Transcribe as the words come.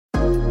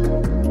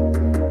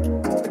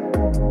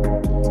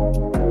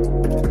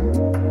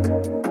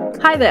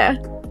Hi there.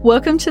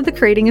 Welcome to the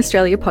Creating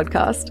Australia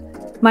podcast.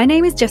 My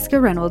name is Jessica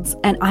Reynolds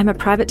and I'm a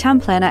private town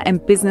planner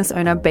and business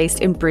owner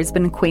based in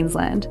Brisbane,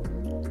 Queensland.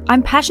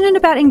 I'm passionate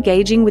about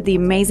engaging with the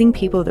amazing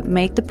people that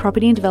make the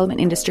property and development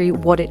industry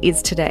what it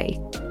is today.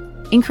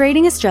 In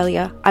Creating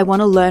Australia, I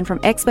want to learn from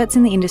experts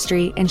in the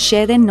industry and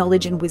share their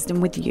knowledge and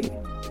wisdom with you.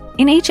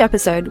 In each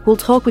episode, we'll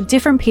talk with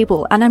different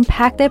people and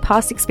unpack their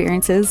past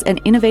experiences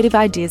and innovative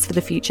ideas for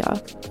the future.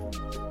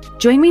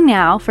 Join me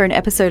now for an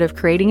episode of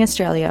Creating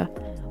Australia,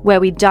 where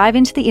we dive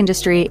into the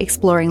industry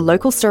exploring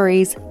local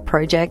stories,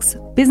 projects,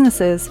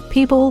 businesses,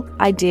 people,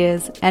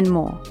 ideas, and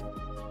more.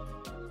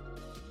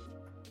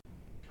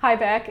 Hi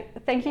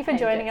Beck, thank you for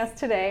joining us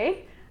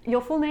today. Your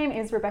full name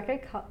is Rebecca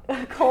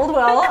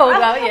Caldwell.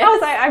 Caldwell, yes. I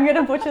was like, I'm going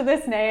to butcher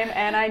this name,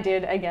 and I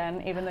did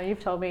again, even though you've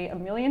told me a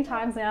million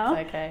times now.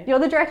 It's okay. You're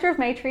the director of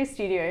Maytree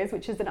Studios,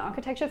 which is an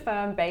architecture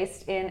firm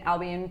based in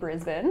Albion,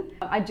 Brisbane.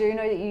 I do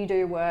know that you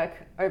do work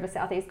over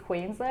southeast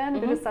Queensland, a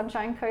bit of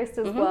Sunshine Coast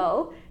as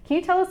well. Can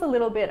you tell us a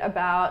little bit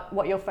about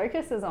what your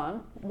focus is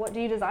on? What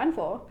do you design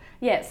for?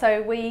 Yeah,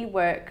 so we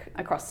work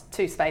across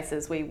two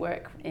spaces. We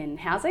work in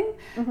housing,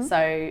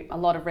 so a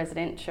lot of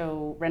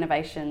residential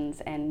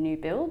renovations and new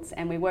builds,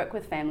 and we work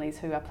with families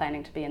who are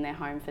planning to be in their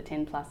home for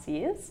 10 plus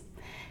years.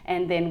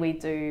 And then we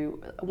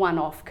do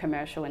one-off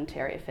commercial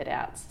interior fit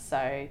outs.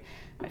 So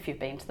if you've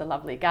been to the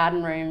lovely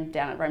garden room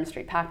down at Roma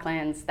Street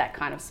Parklands, that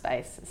kind of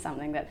space is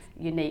something that's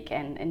unique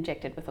and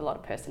injected with a lot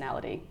of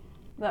personality.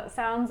 That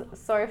sounds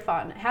so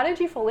fun. How did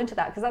you fall into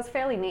that? Because that's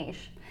fairly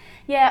niche.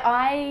 Yeah,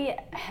 I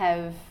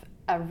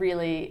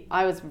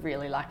was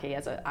really lucky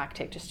as an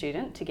architecture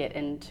student to get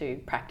into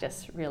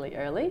practice really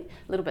early,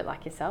 a little bit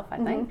like yourself, I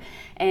think,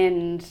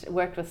 and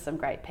worked with some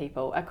great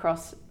people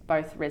across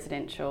both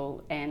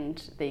residential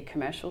and the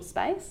commercial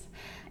space.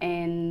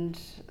 And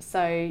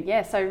so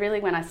really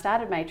when I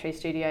started Maytree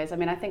Studios,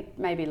 I think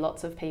maybe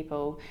lots of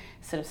people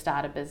sort of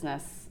start a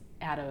business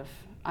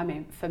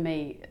for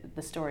me,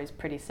 the story is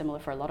pretty similar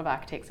for a lot of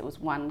architects. It was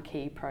one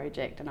key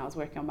project, and I was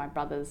working on my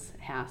brother's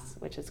house,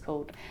 which is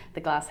called the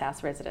Glass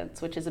House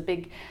Residence, which is a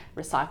big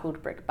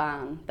recycled brick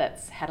barn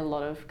that's had a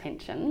lot of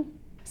tension.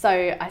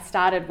 So I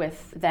started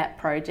with that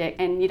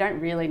project, and you don't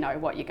really know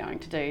what you're going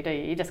to do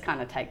you? You just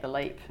kind of take the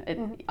leap.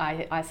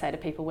 I say to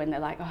people when they're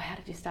like, oh, how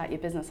did you start your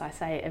business? I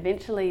say,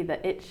 eventually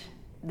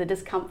the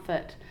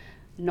discomfort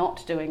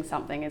not doing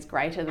something is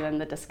greater than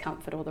the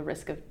discomfort or the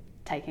risk of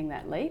taking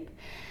that leap.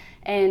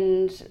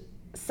 And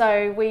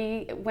so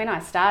when I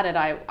started,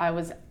 I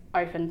was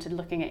open to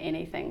looking at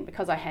anything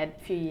because I had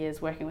a few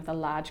years working with a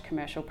large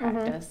commercial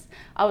practice.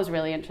 I was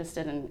really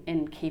interested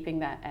in keeping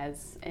that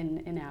as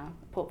in our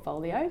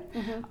portfolio.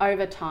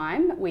 Over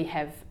time, we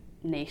have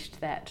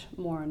niched that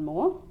more and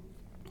more.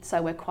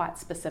 So we're quite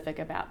specific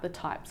about the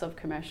types of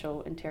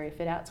commercial interior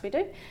fit outs we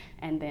do,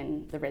 and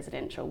then the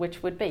residential,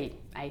 which would be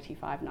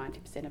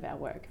 85-90% of our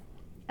work.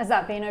 Has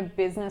that been a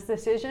business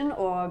decision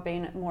or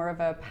been more of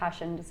a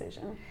passion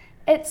decision?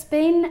 It's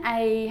been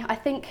I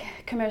think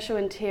commercial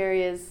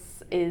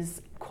interiors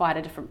is quite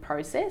a different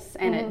process,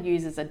 and it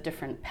uses a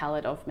different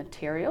palette of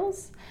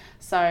materials.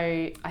 So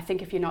I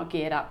think if you're not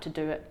geared up to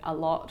do it a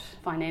lot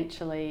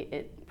financially,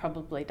 it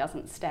probably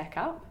doesn't stack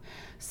up.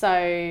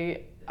 So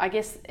I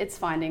guess it's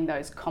finding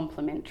those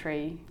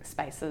complementary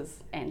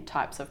spaces and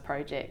types of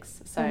projects.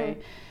 So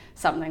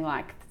something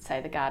like, say,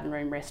 the garden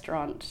room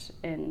restaurant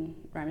in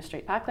Roma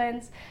Street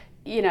Parklands,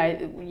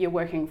 you're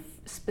working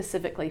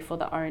specifically for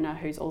the owner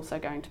who's also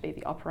going to be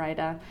the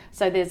operator.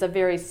 So there's a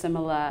very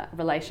similar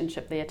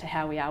relationship there to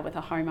how we are with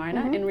a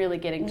homeowner in really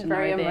getting to know them.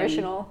 Very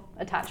emotional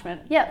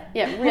attachment. Yeah,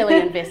 really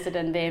invested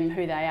in them,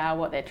 who they are,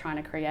 what they're trying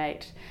to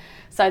create.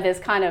 So there's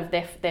kind of,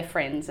 they're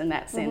friends in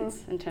that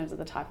sense in terms of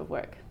the type of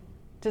work.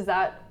 Does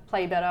that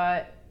play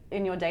better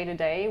in your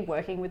day-to-day,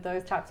 working with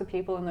those types of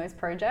people in those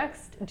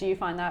projects? Do you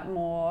find that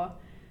more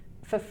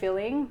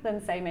fulfilling than,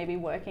 say, maybe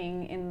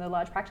working in the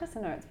large practice?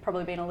 I know it's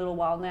probably been a little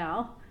while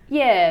now.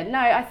 Yeah, no,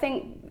 I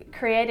think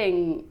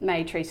creating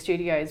Maytree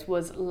Studios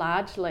was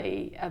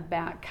largely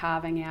about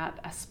carving out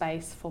a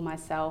space for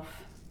myself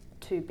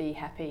to be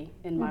happy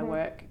in my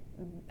work.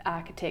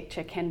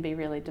 Architecture can be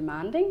really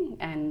demanding,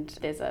 and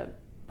there's a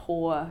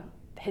poor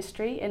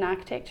history in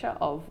architecture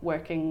of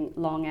working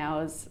long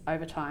hours,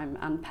 overtime,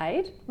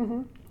 unpaid.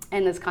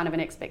 And there's kind of an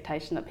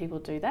expectation that people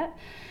do that.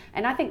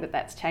 And I think that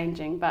that's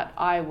changing, but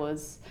I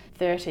was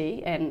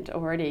 30 and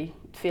already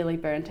fairly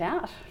burnt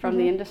out from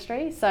the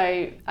industry. So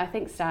I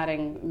think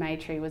starting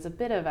Maytree was a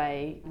bit of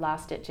a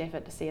last-ditch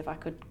effort to see if I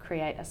could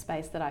create a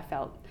space that I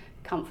felt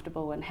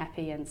comfortable and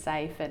happy and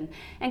safe and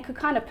could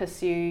kind of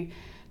pursue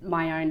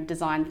my own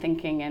design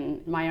thinking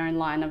and my own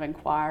line of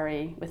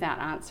inquiry without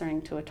answering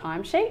to a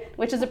timesheet,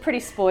 which is a pretty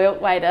spoilt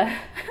way to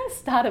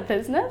start a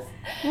business.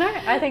 No,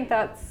 I think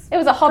it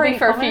was a hobby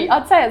for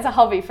I'd say it's a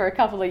hobby for a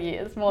couple of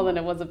years more than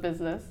it was a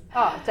business.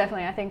 Oh,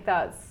 definitely. I think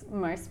that's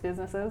most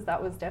businesses.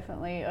 That was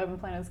definitely Urban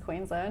Planners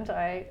Queensland.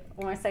 I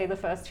almost say the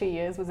first 2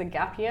 years was a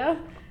gap year.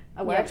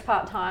 I worked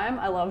part-time.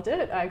 I loved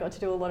it. I got to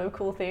do a lot of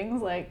cool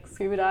things like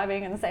scuba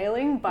diving and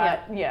sailing,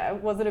 but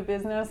was it a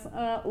business?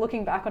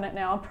 Looking back on it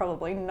now,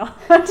 probably not.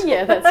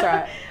 Yeah, that's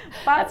right.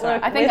 But that's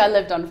right. I think I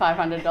lived on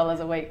 $500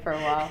 a week for a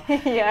while.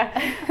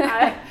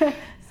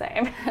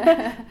 Same.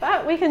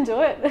 But we can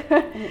do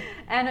it.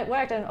 And it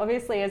worked. And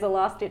obviously as a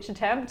last-ditch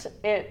attempt,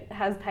 it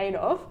has paid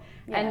off.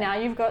 Yeah. And now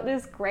you've got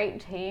this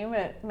great team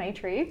at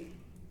Maytree.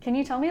 Can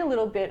you tell me a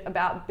little bit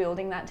about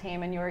building that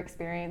team and your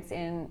experience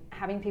in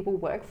having people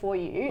work for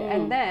you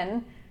and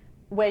then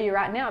where you're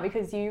at now,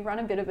 because you run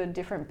a bit of a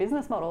different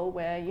business model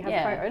where you have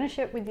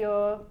co-ownership with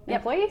your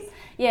employees?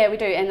 Yeah, we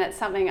do, and that's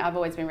something I've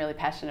always been really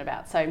passionate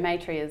about. So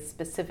Maytree is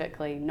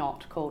specifically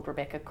not called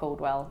Rebecca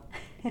Caldwell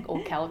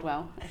or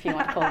Caldwell, if you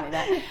want to call me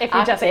that. If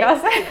you're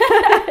Jessica.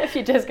 If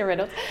you're Jessica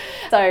Reynolds.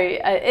 So,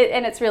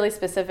 and it's really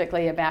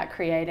specifically about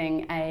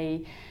creating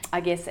an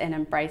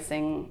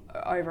embracing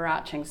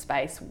overarching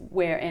space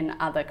wherein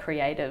other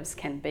creatives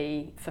can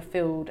be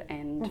fulfilled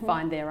and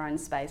find their own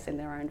space and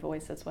their own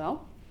voice as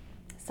well.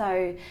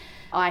 So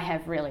I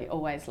have really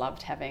always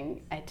loved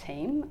having a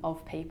team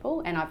of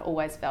people, and I've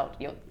always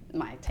felt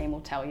my team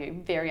will tell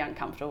you, very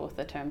uncomfortable with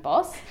the term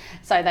boss.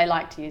 So they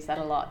like to use that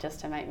a lot just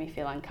to make me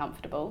feel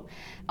uncomfortable.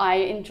 I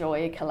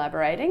enjoy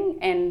collaborating,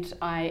 and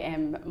I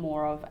am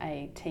more of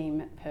a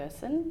team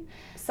person.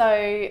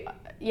 So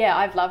yeah,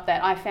 I've loved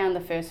that. I found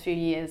the first few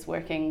years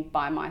working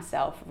by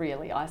myself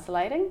really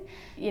isolating.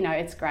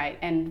 It's great.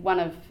 And one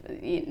of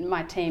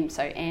my team,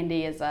 so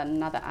Andy is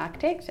another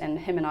architect, and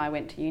him and I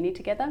went to uni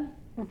together.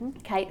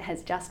 Kate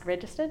has just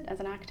registered as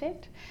an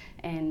architect,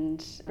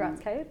 and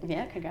congrats, Kate.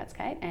 Yeah, congrats,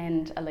 Kate.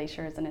 And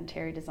Alicia is an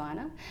interior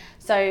designer.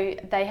 So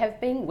they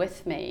have been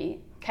with me.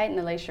 Kate and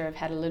Alicia have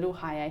had a little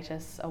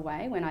hiatus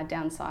away when I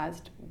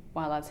downsized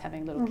while I was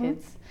having little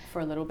kids for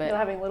a little bit. You're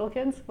having little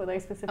kids? Were they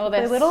specifically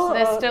they're little?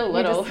 They're still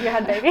little. You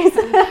had babies?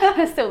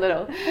 They're still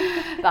little.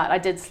 But I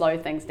did slow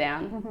things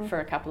down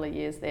for a couple of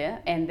years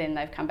there, and then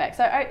they've come back.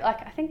 So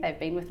I think they've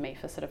been with me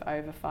for sort of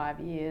over 5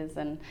 years,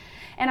 and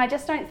I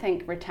just don't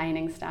think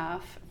retaining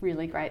staff,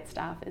 really great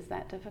staff, is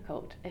that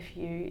difficult. If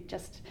you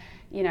just,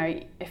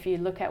 if you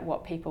look at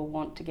what people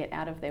want to get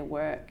out of their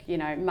work,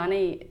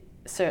 money,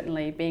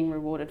 certainly being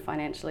rewarded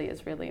financially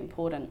is really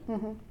important.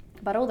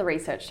 But all the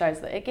research shows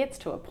that it gets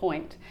to a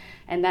point,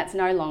 and that's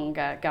no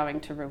longer going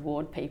to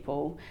reward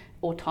people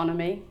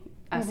autonomy,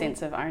 a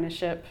sense of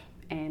ownership,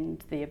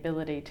 and the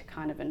ability to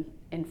kind of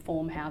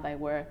inform how they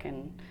work,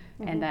 and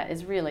that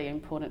is really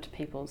important to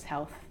people's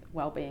health,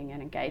 well-being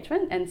and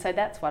engagement. And so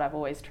that's what I've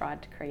always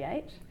tried to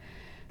create.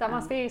 That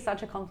must be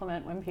such a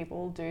compliment when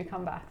people do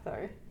come back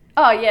though.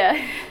 Oh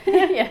yeah.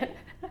 Yeah.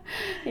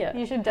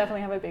 You should definitely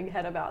have a big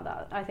head about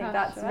that. I think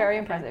that's very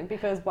impressive,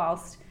 because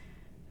whilst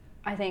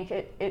I think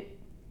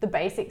the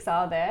basics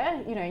are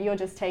there, you're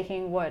just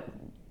taking what,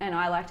 and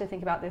I like to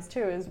think about this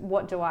too, is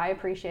what do I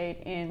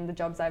appreciate in the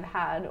jobs I've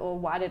had, or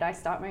why did I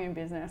start my own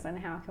business, and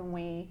how can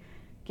we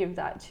give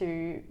that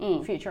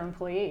to future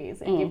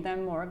employees and give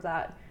them more of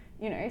that,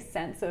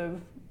 sense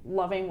of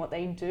loving what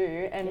they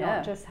do and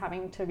not just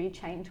having to be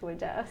chained to a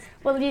desk.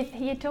 Well,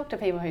 you talk to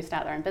people who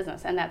start their own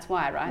business, and that's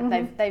why,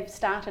 right? They've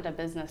started a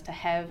business to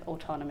have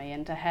autonomy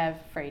and to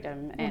have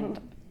freedom and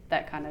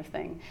that kind of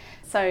thing.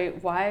 So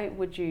why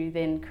would you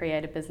then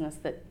create a business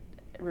that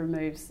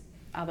removes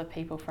other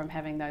people from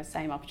having those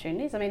same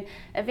opportunities? I mean,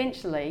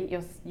 eventually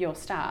your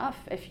staff,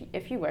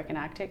 if you work in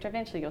architecture,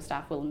 eventually your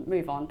staff will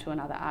move on to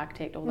another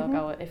architect, or they'll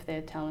go, if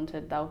they're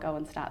talented, they'll go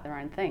and start their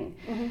own thing.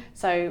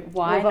 So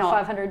why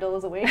not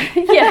 $500 a week?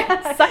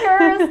 Yeah,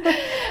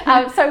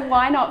 suckers. So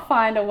why not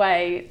find a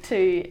way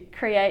to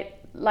create,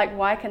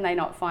 why can they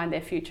not find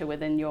their future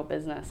within your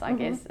business, I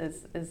guess,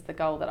 is the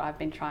goal that I've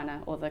been trying to,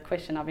 or the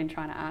question I've been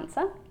trying to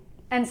answer.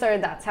 And so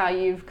that's how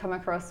you've come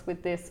across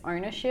with this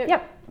ownership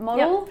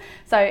model? Yep.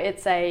 So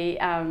it's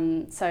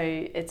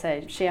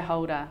a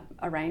shareholder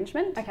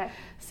arrangement. Okay.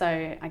 So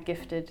I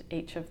gifted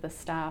each of the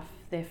staff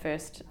their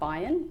first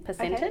buy-in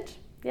percentage. Okay.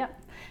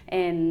 Yep.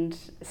 And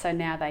so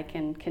now they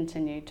can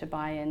continue to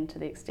buy in to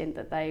the extent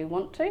that they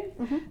want to.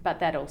 But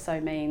that also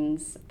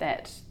means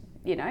that,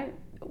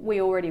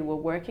 we already were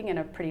working in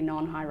a pretty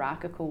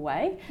non-hierarchical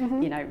way,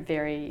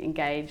 very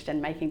engaged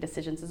and making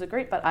decisions as a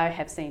group. But I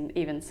have seen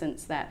even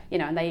since that,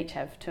 and they each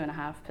have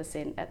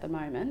 2.5% at the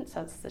moment,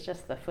 so it's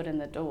just the foot in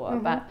the door.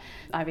 But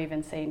I've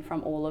even seen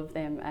from all of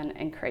them an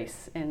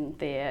increase in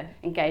their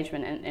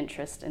engagement and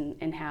interest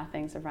in how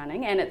things are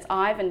running. And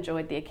I've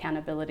enjoyed the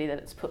accountability that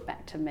it's put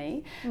back to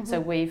me. So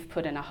we've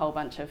put in a whole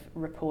bunch of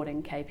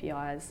reporting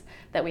KPIs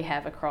that we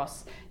have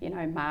across,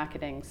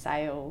 marketing,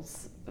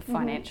 sales,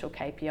 financial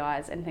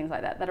KPIs and things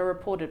like that are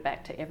reported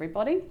back to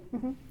everybody.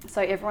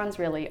 So everyone's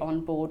really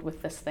on board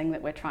with this thing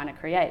that we're trying to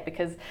create,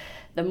 because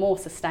the more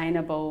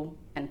sustainable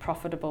and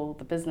profitable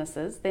the business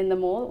is, then the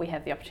more that we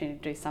have the opportunity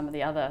to do some of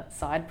the other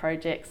side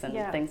projects and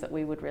things that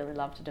we would really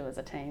love to do as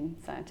a team.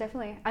 So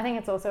definitely. I think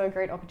it's also a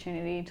great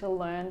opportunity to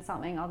learn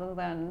something other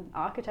than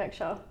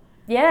architecture.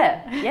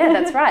 Yeah,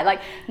 that's right.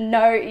 Like,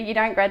 no, you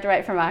don't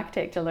graduate from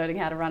architecture learning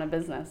how to run a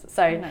business.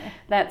 So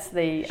that's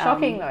the...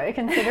 Shocking though,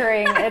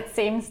 considering it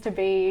seems to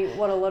be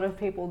what a lot of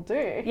people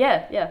do.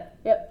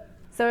 Yep.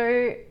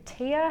 So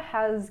Tia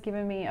has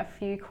given me a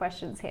few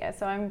questions here.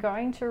 So I'm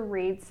going to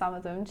read some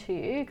of them to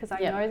you because I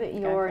know that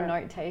you're a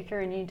note taker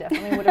and you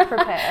definitely would have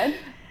prepared.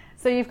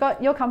 So you've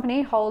got, your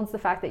company holds the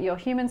fact that you're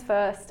humans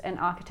first and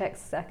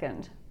architects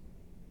second.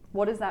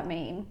 What does that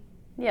mean?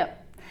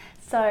 Yep.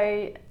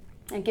 So...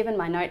 And given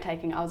my note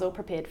taking, I was all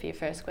prepared for your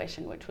first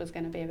question, which was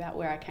going to be about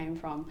where I came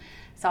from.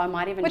 So I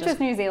might even is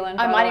New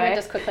Zealand. I might even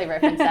just quickly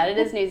reference that. It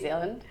is New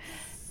Zealand.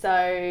 So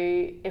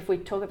if we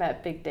talk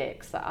about big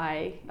decks,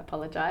 I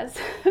apologise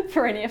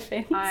for any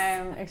offence.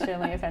 I'm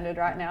extremely offended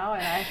right now,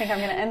 and I think I'm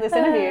going to end this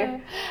interview.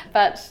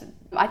 But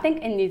I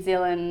think in New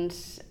Zealand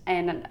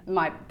and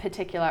my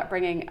particular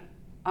upbringing,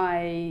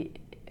 I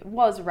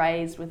was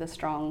raised with a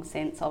strong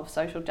sense of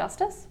social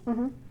justice.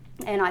 Mm-hmm.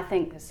 And I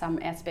think there's some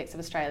aspects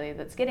of Australia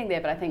that's getting there,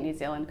 but I think New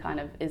Zealand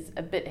kind of is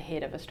a bit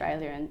ahead of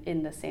Australia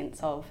in the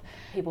sense of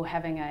people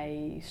having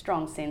a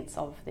strong sense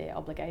of their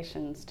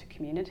obligations to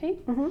community.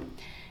 Mm-hmm.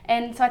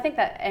 And so I think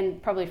that,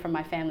 and probably from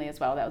my family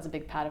as well, that was a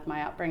big part of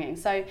my upbringing.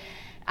 So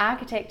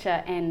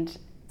architecture and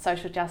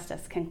social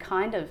justice can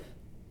kind of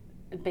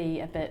be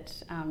a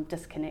bit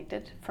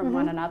disconnected from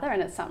one another,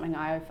 and it's something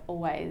I've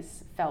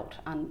always felt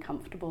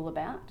uncomfortable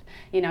about.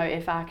 You know,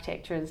 if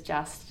architecture is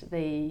just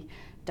the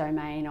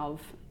domain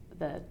of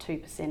the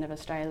 2% of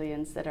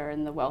Australians that are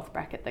in the wealth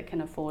bracket that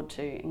can afford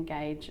to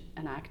engage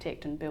an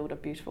architect and build a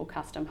beautiful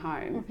custom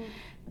home,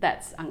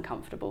 that's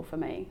uncomfortable for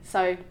me.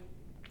 So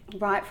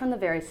right from the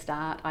very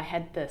start, I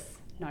had this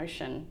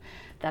notion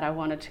that I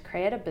wanted to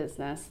create a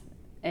business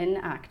in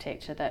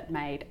architecture that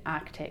made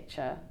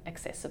architecture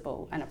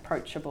accessible and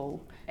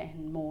approachable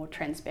and more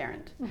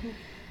transparent.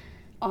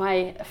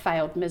 I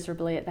failed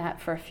miserably at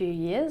that for a few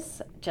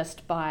years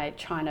just by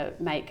trying to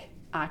make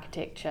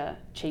architecture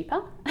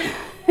cheaper.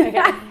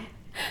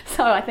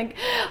 So I think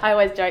I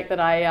always joke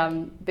that I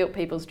built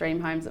people's dream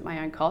homes at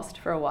my own cost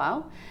for a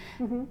while.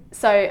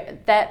 So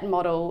that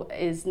model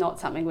is not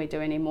something we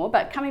do anymore.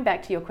 But coming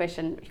back to your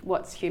question,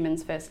 what's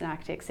humans first and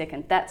architects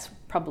second? That's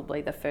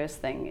probably the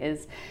first thing,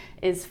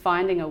 is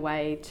finding a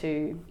way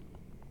to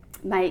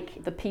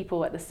make the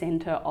people at the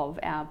centre of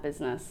our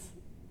business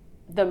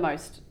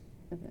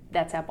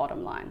that's our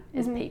bottom line,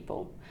 is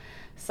people.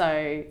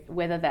 So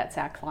whether that's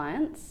our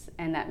clients,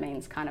 and that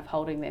means kind of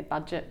holding their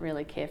budget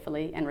really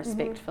carefully and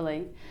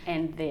respectfully,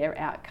 and their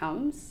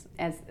outcomes,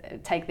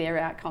 take their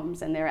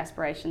outcomes and their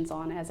aspirations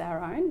on as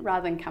our own,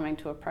 rather than coming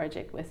to a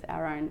project with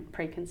our own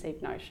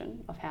preconceived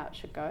notion of how it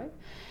should go.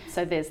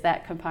 So there's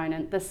that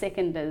component. The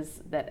second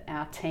is that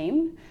our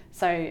team,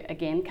 so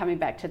again, coming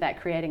back to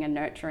that, creating a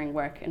nurturing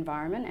work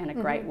environment and a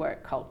great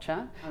work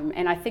culture.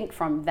 And I think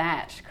from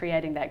that,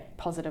 creating that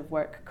positive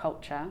work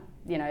culture,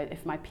 you know,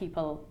 if my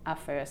people are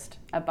first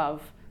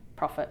above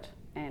profit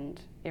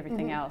and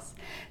everything else,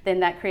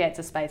 then that creates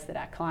a space that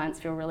our clients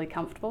feel really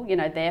comfortable. You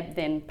know, they're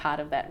then part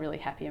of that really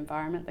happy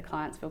environment. The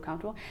clients feel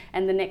comfortable.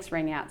 And the next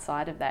ring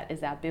outside of that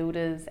is our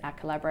builders, our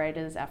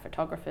collaborators, our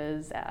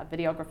photographers, our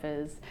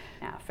videographers,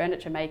 our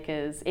furniture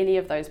makers, any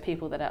of those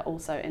people that are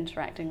also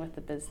interacting with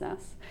the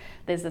business.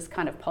 There's this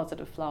kind of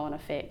positive flow and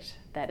effect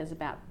that is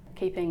about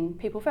keeping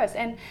people first.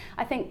 And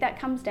I think that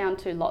comes down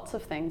to lots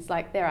of things.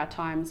 Like, there are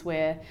times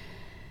where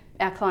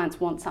our clients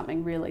want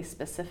something really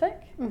specific,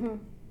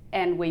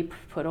 and we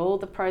put all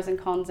the pros and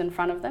cons in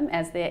front of them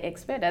as their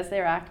expert, as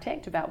their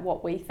architect, about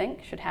what we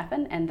think should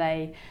happen, and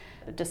they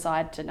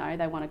decide to know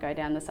they want to go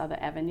down this other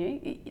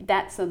avenue.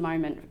 That's a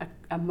moment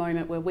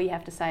where we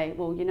have to say,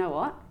 well, you know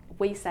what?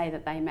 We say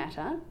that they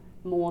matter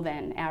more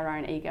than our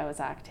own ego as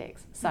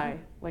architects. So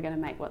we're going to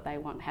make what they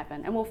want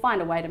happen, and we'll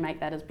find a way to make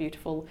that as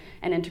beautiful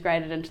and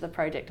integrated into the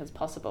project as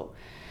possible.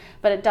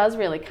 But it does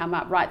really come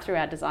up right through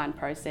our design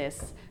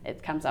process.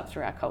 It comes up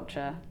through our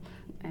culture,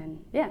 and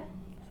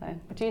so.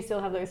 Do you still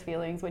have those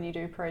feelings when you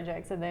do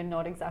projects and they're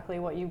not exactly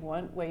what you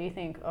want, where you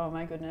think, oh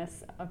my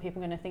goodness, are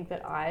people going to think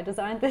that I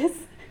designed this?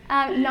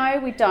 No,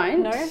 we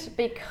don't. No?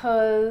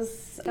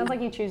 Because... Sounds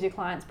like you choose your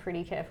clients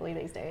pretty carefully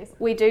these days.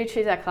 We do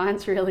choose our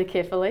clients really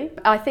carefully.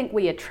 I think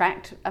we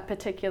attract a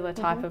particular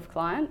type of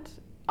client.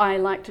 I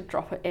like to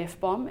drop an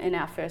F-bomb in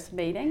our first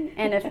meeting,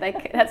 and if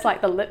that's like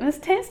the litmus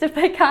test. If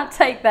they can't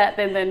take that,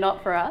 then they're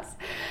not for us.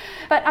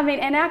 But I mean,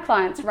 and our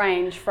clients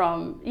range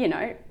from, you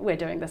know, we're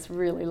doing this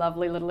really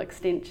lovely little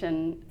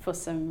extension for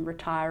some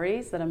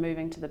retirees that are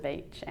moving to the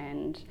beach,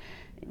 and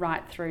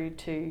right through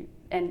to,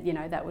 and you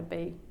know, that would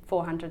be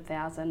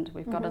 $400,000.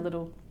 We've got a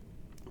little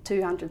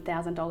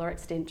 $200,000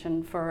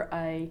 extension for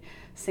a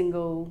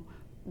single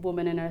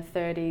woman in her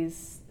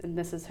 30s, and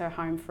this is her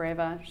home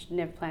forever. She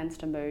never plans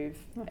to move.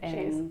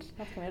 And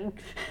that's committed.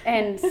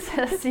 And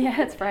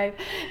yeah, it's brave.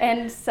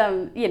 And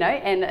some, you know,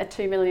 and a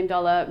 $2 million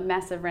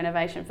massive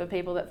renovation for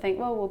people that think,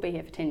 well, we'll be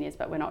here for 10 years,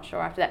 but we're not sure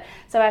after that.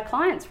 So our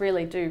clients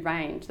really do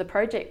range. The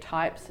project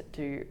types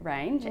do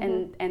range,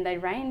 and they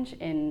range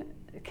in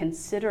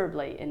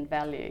considerably in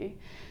value.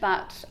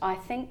 But I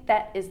think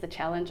that is the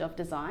challenge of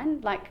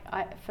design.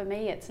 For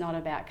me, it's not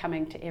about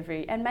coming to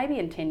every, and maybe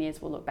in 10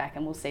 years we'll look back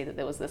and we'll see that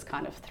there was this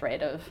kind of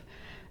thread of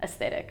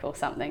aesthetic or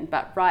something.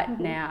 But right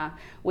now,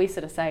 we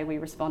sort of say we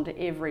respond to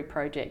every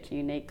project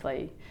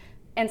uniquely.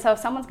 And so if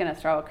someone's going to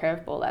throw a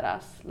curveball at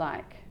us,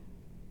 like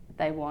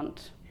they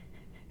want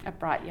a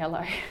bright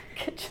yellow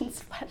kitchen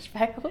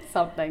splashback or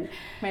something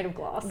made of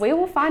glass, we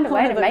will find a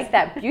way to make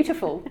that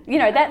beautiful.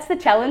 That's the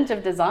challenge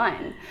of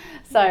design.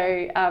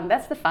 So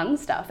that's the fun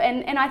stuff.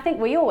 And I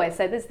think we always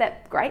say there's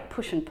that great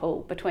push and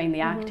pull between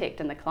the architect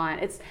and the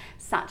client. It's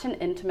such an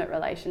intimate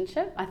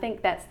relationship. I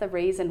think that's the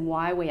reason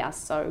why we are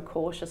so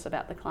cautious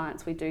about the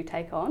clients we do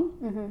take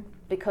on,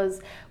 because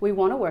we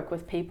want to work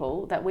with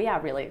people that we are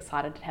really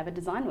excited to have a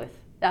design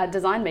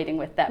meeting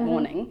with that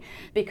morning,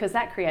 because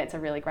that creates a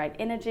really great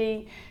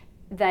energy.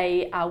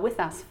 They are with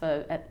us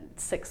for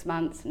 6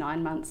 months,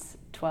 9 months,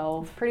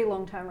 12. Pretty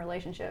long-term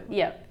relationship.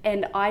 Yeah,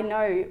 and I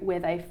know where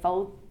they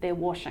fold their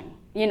washing,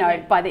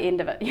 by the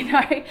end of it,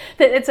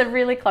 It's a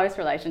really close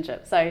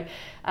relationship. So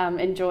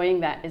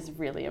enjoying that is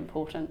really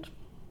important.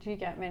 Do you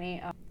get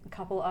many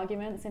couple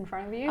arguments in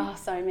front of you? Oh,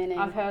 so many.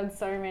 I've heard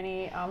so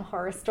many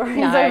horror stories.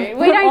 No,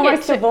 we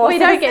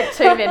don't get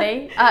too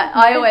many.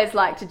 I always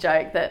like to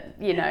joke that,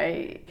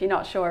 if you're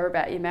not sure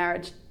about your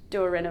marriage,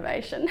 do a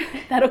renovation.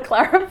 That'll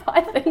clarify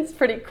things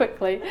pretty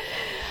quickly.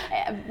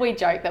 We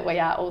joke that we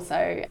are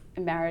also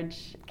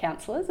marriage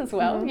counsellors as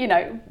well.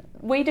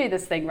 We do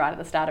this thing right at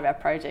the start of our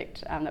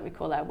project that we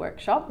call our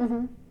workshop.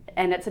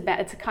 And it's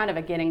a kind of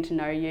a getting to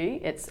know you.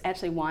 It's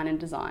actually wine and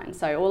design.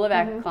 So all of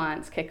our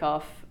clients kick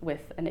off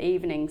with an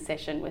evening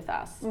session with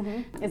us.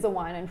 Is the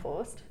wine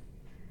enforced?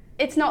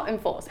 It's not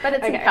enforced, but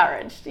it's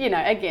encouraged.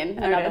 Again,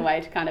 another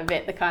way to kind of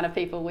vet the kind of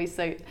people we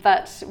suit.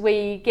 But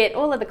we get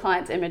all of the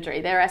clients'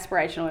 imagery, their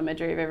aspirational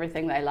imagery of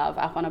everything they love,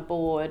 up on a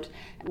board.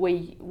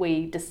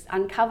 We just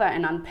uncover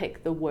and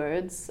unpick the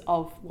words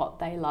of what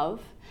they love,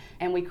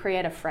 and we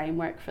create a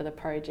framework for the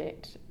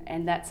project.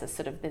 And there's a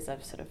sort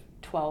of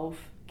 12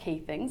 key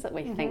things that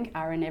we think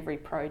are in every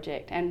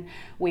project, and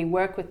we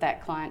work with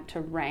that client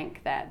to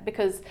rank that,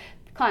 because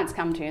clients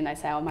come to you and they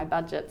say, oh, my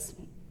budget's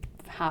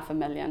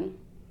 $500,000.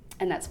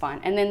 And that's fine.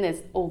 And then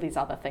there's all these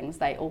other things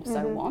they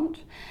also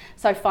want.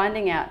 So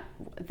finding out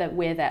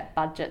where that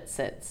budget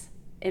sits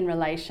in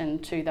relation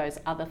to those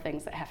other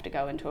things that have to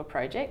go into a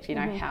project,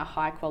 how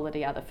high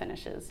quality are the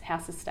finishes, how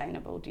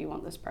sustainable do you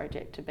want this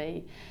project to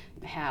be,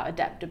 how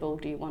adaptable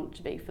do you want it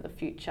to be for the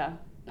future.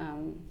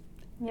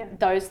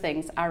 Those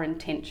things are in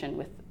tension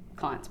with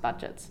clients'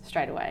 budgets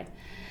straight away.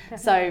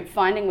 So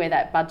finding where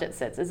that budget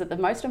sits, is it the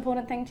most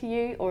important thing to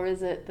you, or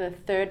is it the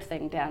third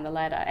thing down the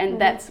ladder?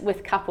 And that's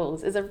with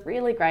couples is a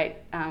really great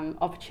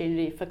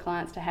opportunity for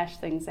clients to hash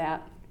things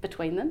out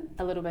between them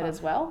a little bit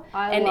as well.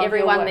 And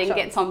everyone then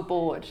gets on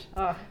board.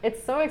 Oh,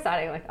 it's so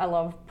exciting. I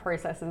love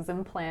processes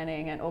and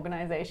planning and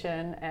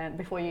organisation, and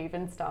before you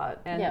even start,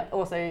 and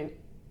also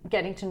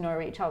getting to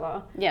know each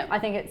other. I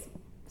think it's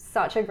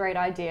such a great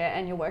idea,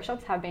 and your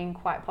workshops have been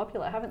quite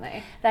popular, haven't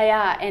they? They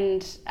are,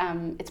 and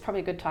it's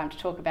probably a good time to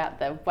talk about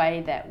the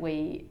way that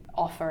we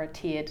offer a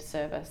tiered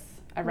service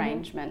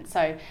arrangement.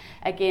 So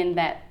again,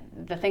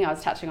 the thing I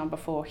was touching on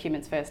before,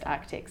 humans first,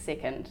 architects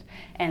second,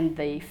 and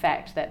the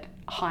fact that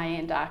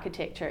high-end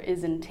architecture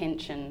is in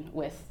tension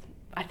with,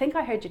 I think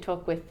I heard you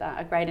talk with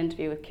a great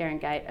interview with Karen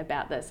Gate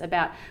about this,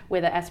 about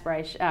whether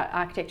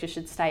architecture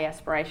should stay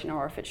aspirational,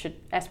 or if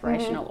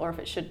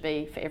it should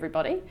be for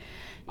everybody.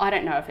 I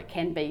don't know if it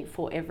can be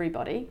for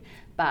everybody,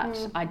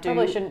 but I do...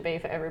 Probably shouldn't be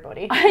for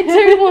everybody. I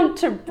do want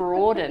to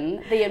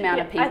broaden the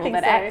amount of people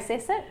that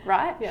access it,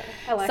 right? Yeah,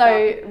 I like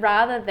that. So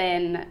rather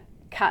than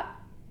cut,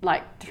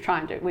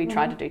 we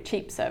try to do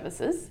cheap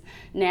services.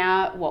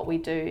 Now what we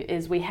do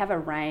is we have a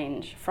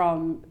range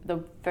from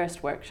the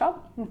first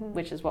workshop,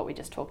 which is what we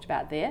just talked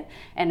about there,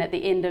 and at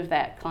the end of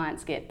that,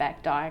 clients get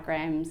back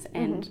diagrams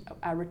and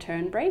a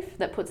return brief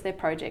that puts their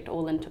project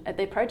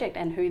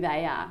and who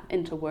they are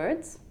into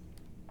words.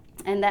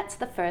 And that's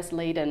the first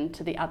lead in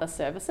to the other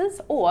services,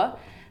 or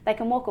they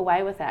can walk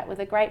away with that with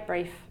a great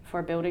brief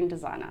for a building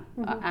designer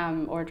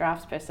or a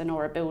draftsperson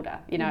or a builder.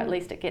 At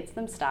least it gets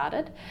them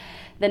started.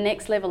 The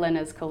next level in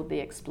is called the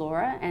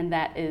Explorer, and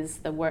that is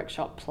the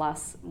workshop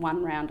plus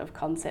one round of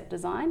concept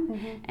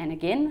design. And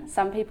again,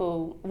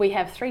 we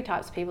have 3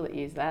 types of people that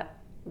use that.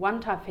 One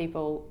type of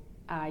people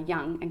are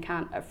young and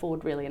can't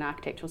afford really an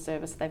architectural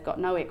service. They've got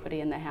no equity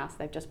in their house,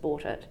 they've just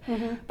bought it.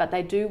 But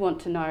they do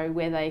want to know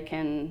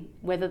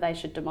whether they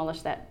should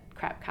demolish that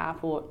crap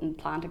carport and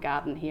plant a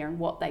garden here, and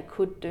what they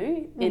could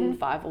do in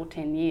 5 or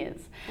 10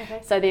 years.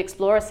 So the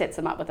Explorer sets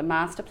them up with a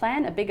master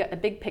plan, a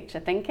big picture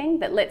thinking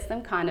that lets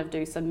them kind of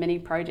do some mini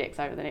projects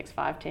over the next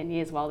 5-10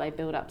 years while they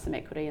build up some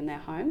equity in their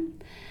home.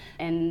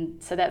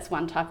 And so that's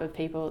one type of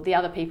people. The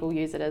other people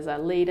use it as a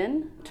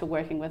lead-in to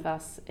working with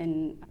us.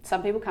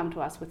 Some people come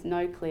to us with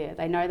no clear.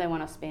 They know they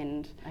want to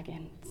spend,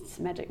 again, it's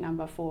a magic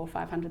number, $400,000 or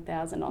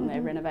 $500,000 on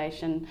their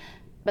renovation,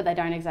 but they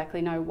don't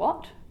exactly know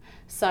what.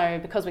 So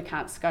because we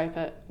can't scope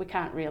it, we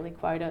can't really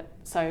quote it.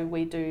 So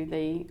we do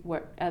the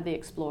work, the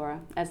Explorer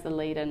as the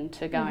lead in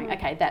to going,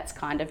 okay, that's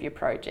kind of your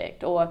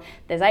project. Or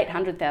there's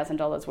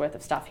 $800,000 worth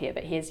of stuff here,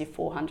 but here's your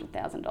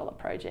 $400,000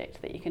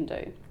 project that you can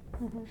do.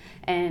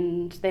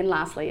 And then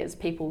lastly is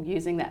people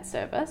using that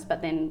service,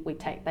 but then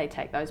they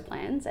take those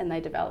plans and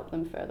they develop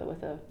them further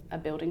with a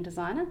building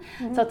designer.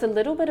 So it's a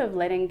little bit of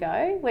letting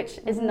go, which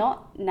is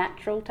not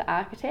natural to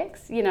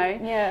architects, you know,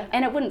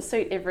 and it wouldn't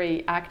suit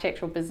every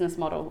architectural business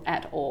model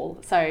at all.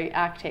 So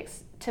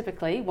architects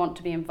typically want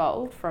to be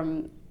involved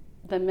from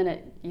the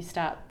minute you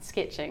start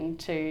sketching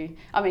to,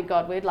 I mean,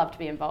 God, we'd love to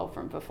be involved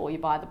from before you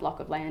buy the block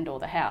of land or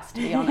the house,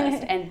 to be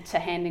honest, and to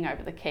handing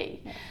over the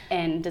key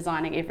and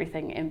designing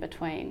everything in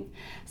between.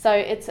 So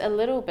it's a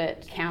little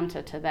bit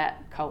counter to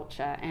that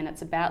culture, and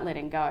it's about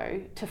letting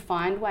go to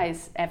find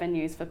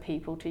avenues for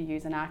people to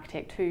use an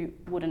architect who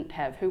would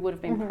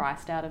have been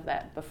priced out of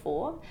that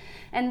before.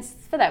 And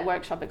for that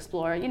Workshop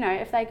Explorer, you know,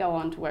 if they go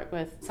on to work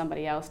with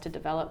somebody else to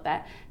develop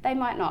that, they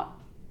might not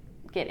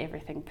get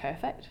everything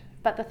perfect.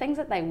 But the things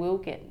that they will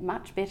get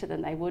much better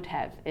than they would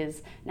have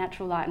is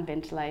natural light and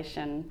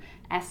ventilation,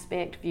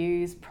 aspect,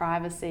 views,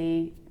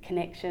 privacy,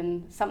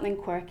 connection, something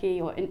quirky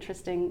or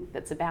interesting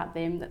that's about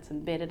them, that's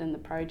embedded in the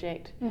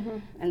project.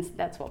 And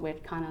that's what we're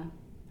kind of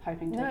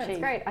hoping to achieve. It's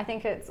great. I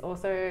think it's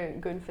also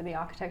good for the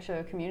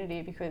architecture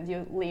community because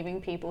you're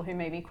leaving people who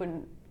maybe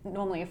couldn't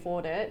normally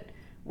afford it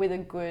with a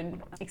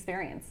good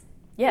experience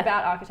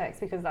about architects,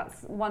 because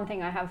that's one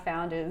thing I have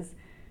found is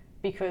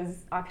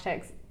because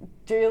architects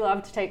do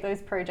love to take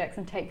those projects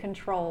and take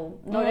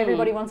control. Not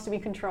everybody wants to be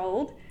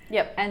controlled.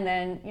 And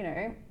then, you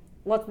know,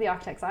 lots of the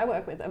architects I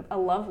work with are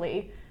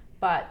lovely,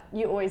 but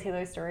you always hear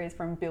those stories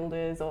from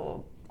builders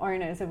or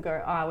owners who go,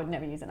 I would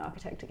never use an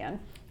architect again.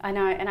 I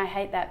know, and I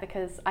hate that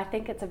because I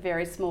think it's a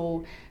very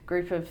small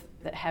group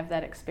that have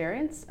that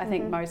experience. I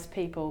think most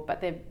people,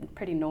 but they're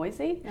pretty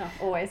noisy.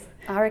 Always.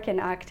 I reckon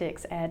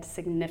architects add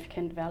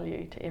significant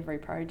value to every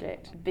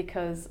project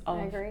because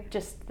of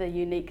just the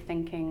unique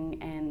thinking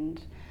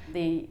and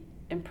the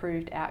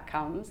improved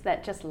outcomes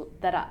that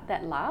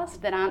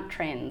last, that aren't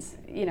trends.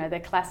 You know, they're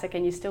classic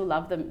and you still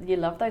love them. You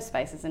love those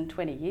spaces in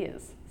 20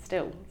 years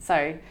still.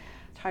 So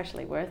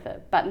totally worth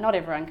it, but not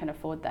everyone can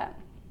afford that.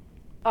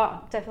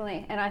 Oh,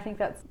 definitely. And I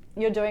think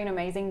you're doing an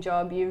amazing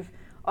job. You've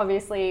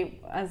obviously,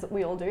 as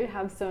we all do,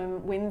 have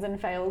some wins and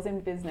fails in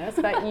business,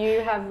 but you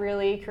have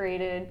really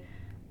created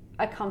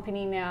a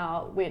company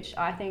now which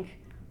I think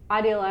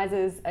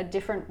idealizes a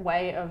different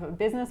way of a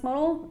business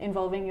model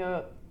involving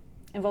your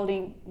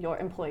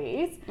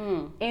employees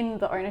in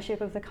the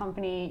ownership of the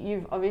company.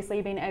 You've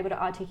obviously been able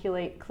to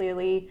articulate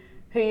clearly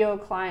who your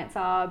clients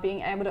are,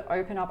 being able to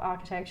open up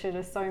architecture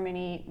to so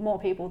many more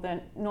people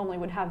than normally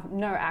would have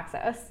no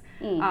access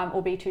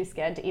or be too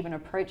scared to even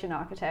approach an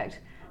architect.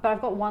 But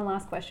I've got one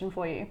last question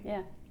for you.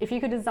 If you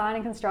could design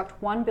and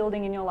construct one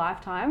building in your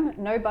lifetime,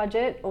 no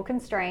budget or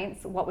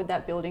constraints, what would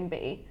that building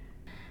be?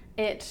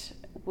 It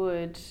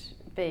would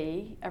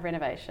be a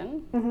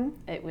renovation.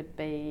 It would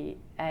be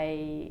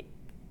I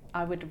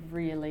would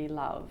really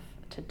love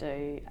to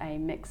do a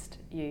mixed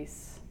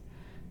use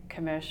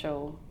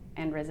commercial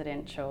and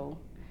residential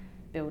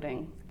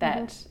building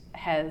that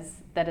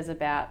is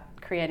about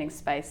creating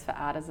space for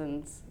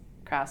artisans,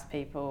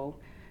 craftspeople,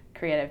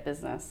 creative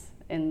business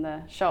in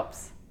the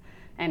shops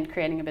and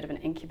creating a bit of an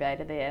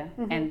incubator there,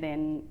 and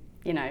then,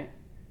 you know,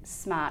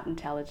 smart,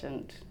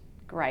 intelligent,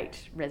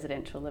 great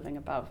residential living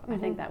above. I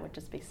think that would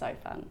just be so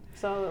fun.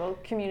 So a little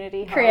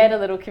community hub. Create a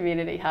little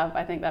community hub.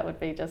 I think that would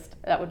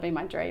be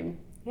my dream.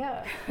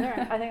 Yeah, no,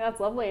 I think that's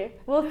lovely.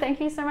 Well,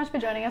 thank you so much for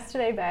joining us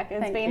today, Beck.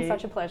 It's been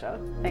such a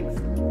pleasure.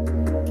 Thanks.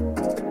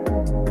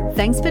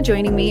 Thanks for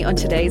joining me on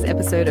today's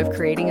episode of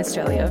Creating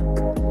Australia.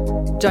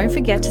 Don't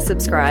forget to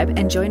subscribe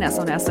and join us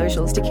on our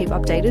socials to keep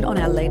updated on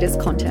our latest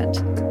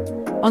content.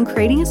 On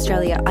Creating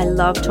Australia, I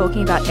love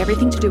talking about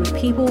everything to do with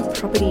people,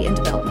 property and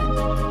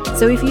development.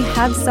 So if you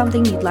have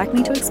something you'd like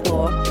me to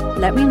explore,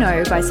 let me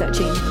know by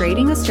searching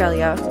Creating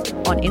Australia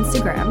on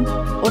Instagram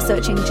or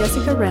searching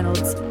Jessica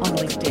Reynolds on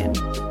LinkedIn.